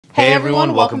Hey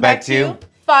everyone, welcome back to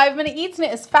 5 Minute Eats, and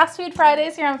it is Fast Food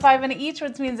Fridays here on 5 Minute Eats,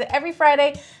 which means that every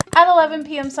Friday at 11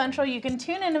 p.m. Central you can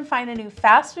tune in and find a new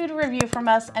fast food review from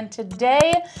us. And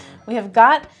today we have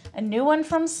got a new one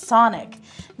from Sonic.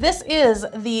 This is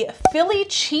the Philly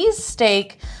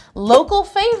cheesesteak, local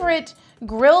favorite,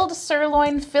 grilled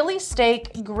sirloin Philly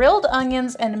steak, grilled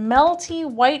onions, and melty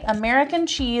white American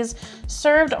cheese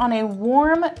served on a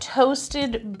warm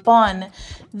toasted bun.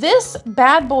 This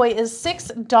bad boy is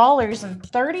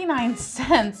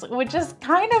 $6.39, which is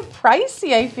kind of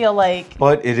pricey, I feel like.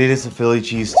 But it is a Philly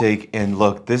cheesesteak, and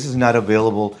look, this is not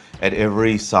available at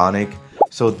every Sonic.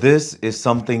 So this is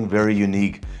something very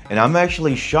unique. And I'm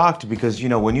actually shocked because, you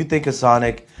know, when you think of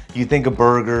Sonic, you think of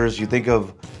burgers, you think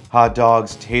of hot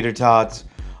dogs, tater tots,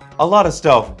 a lot of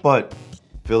stuff, but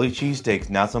Philly cheesesteaks,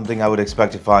 not something I would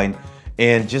expect to find.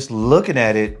 And just looking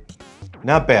at it,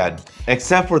 not bad,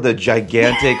 except for the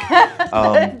gigantic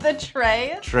the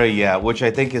tray. Tray, yeah, which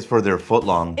I think is for their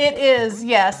footlong. It is,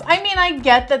 yes. I mean, I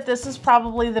get that this is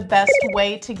probably the best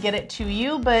way to get it to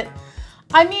you, but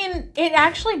I mean, it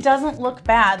actually doesn't look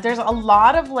bad. There's a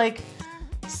lot of like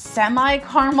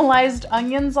semi-caramelized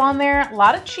onions on there, a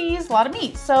lot of cheese, a lot of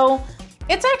meat. So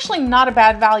it's actually not a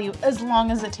bad value as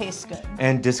long as it tastes good.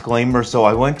 And disclaimer, so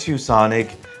I went to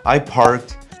Sonic, I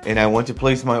parked, and I went to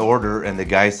place my order, and the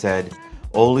guy said,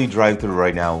 only drive-through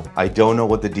right now. I don't know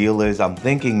what the deal is. I'm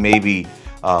thinking maybe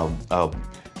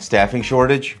staffing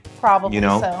shortage. Probably, you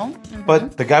know? so. Mm-hmm.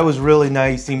 But the guy was really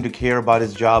nice, seemed to care about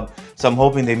his job, so I'm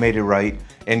hoping they made it right.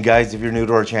 And guys, if you're new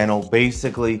to our channel,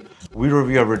 basically, we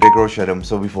review every grocery item,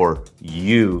 so before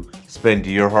you spend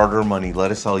your hard-earned money,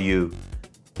 let us tell you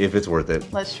if it's worth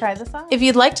it. Let's try this out. If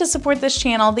you'd like to support this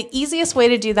channel, the easiest way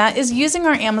to do that is using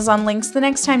our Amazon links the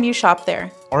next time you shop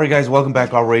there. All right, guys, welcome back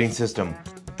to our rating system.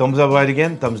 Thumbs up right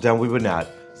again, thumbs down we would not.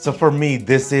 So for me,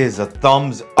 this is a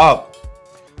thumbs up.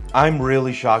 I'm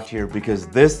really shocked here because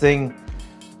this thing,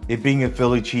 it being a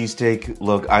Philly cheesesteak,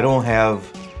 look, I don't have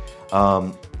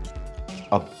a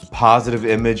positive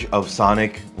image of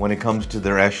Sonic when it comes to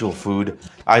their actual food.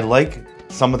 I like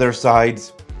some of their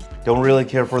sides, don't really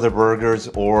care for their burgers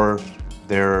or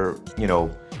their, you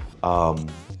know,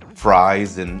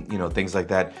 fries and, you know, things like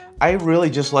that. I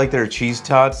really just like their cheese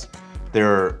tots,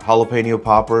 their jalapeno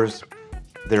poppers,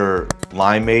 their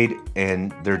limeade,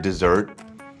 and their dessert.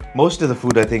 Most of the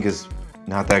food I think is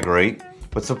not that great,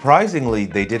 but surprisingly,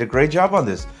 they did a great job on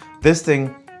this. This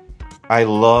thing, I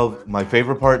love, my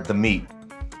favorite part, the meat.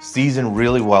 Seasoned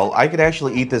really well. I could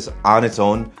actually eat this on its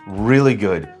own, really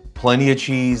good. Plenty of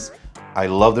cheese. I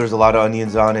love there's a lot of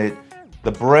onions on it.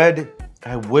 The bread,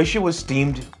 I wish it was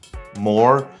steamed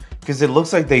more because it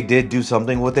looks like they did do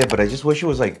something with it, but I just wish it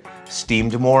was like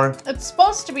steamed more. It's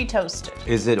supposed to be toasted.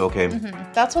 Is it? Okay.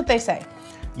 Mm-hmm. That's what they say.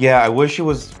 Yeah, I wish it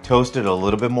was toasted a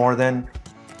little bit more then.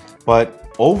 But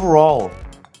overall,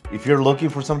 if you're looking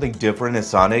for something different at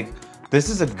Sonic, this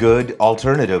is a good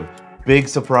alternative. Big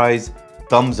surprise,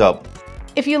 thumbs up.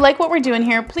 If you like what we're doing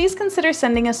here, please consider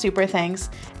sending a super thanks.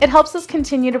 It helps us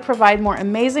continue to provide more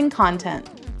amazing content.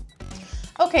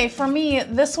 Okay, for me,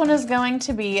 this one is going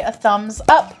to be a thumbs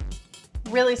up.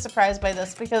 Really surprised by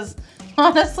this because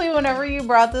honestly, whenever you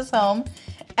brought this home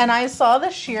and I saw the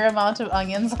sheer amount of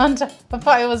onions on top,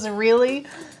 I was really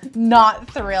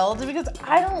not thrilled because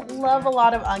I don't love a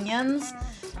lot of onions.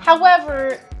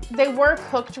 However, they were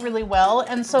cooked really well,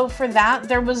 and so for that,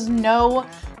 there was no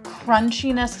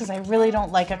crunchiness because I really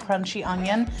don't like a crunchy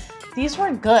onion. These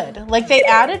were good. Like, they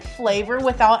added flavor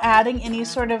without adding any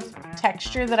sort of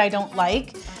texture that I don't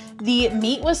like. The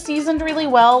meat was seasoned really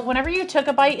well. Whenever you took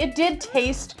a bite, it did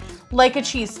taste like a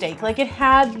cheesesteak. Like, it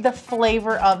had the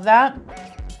flavor of that.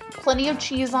 Plenty of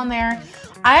cheese on there.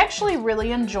 I actually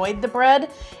really enjoyed the bread,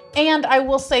 and I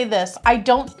will say this, I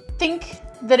don't think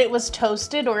that it was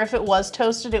toasted, or if it was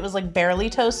toasted, it was like barely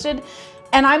toasted.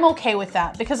 And I'm okay with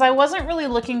that because I wasn't really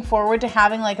looking forward to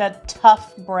having like a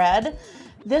tough bread.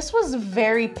 This was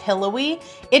very pillowy.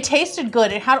 It tasted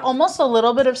good. It had almost a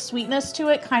little bit of sweetness to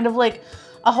it, kind of like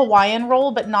a Hawaiian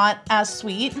roll, but not as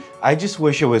sweet. I just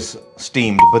wish it was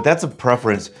steamed, but that's a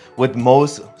preference. With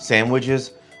most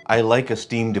sandwiches, I like a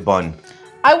steamed bun.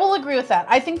 I will agree with that.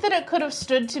 I think that it could have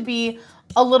stood to be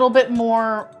a little bit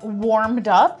more warmed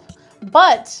up,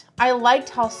 but I liked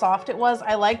how soft it was.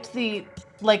 I liked the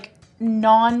like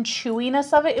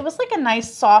non-chewiness of it. It was like a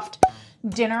nice soft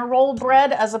dinner roll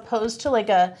bread as opposed to like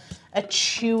a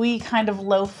chewy kind of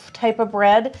loaf type of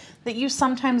bread that you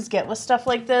sometimes get with stuff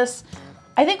like this.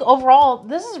 I think overall,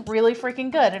 this is really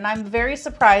freaking good, and I'm very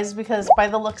surprised because by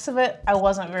the looks of it, I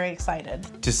wasn't very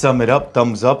excited. To sum it up,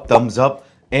 thumbs up, thumbs up.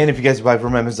 And if you guys buy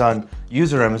from Amazon,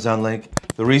 use our Amazon link.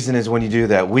 The reason is when you do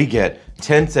that, we get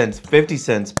 10 cents, 50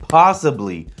 cents,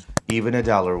 possibly even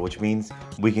 $1, which means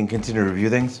we can continue to review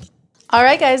things. All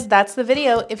right, guys, that's the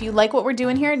video. If you like what we're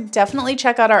doing here, definitely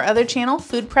check out our other channel,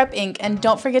 Food Prep Inc., and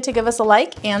don't forget to give us a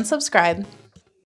like and subscribe.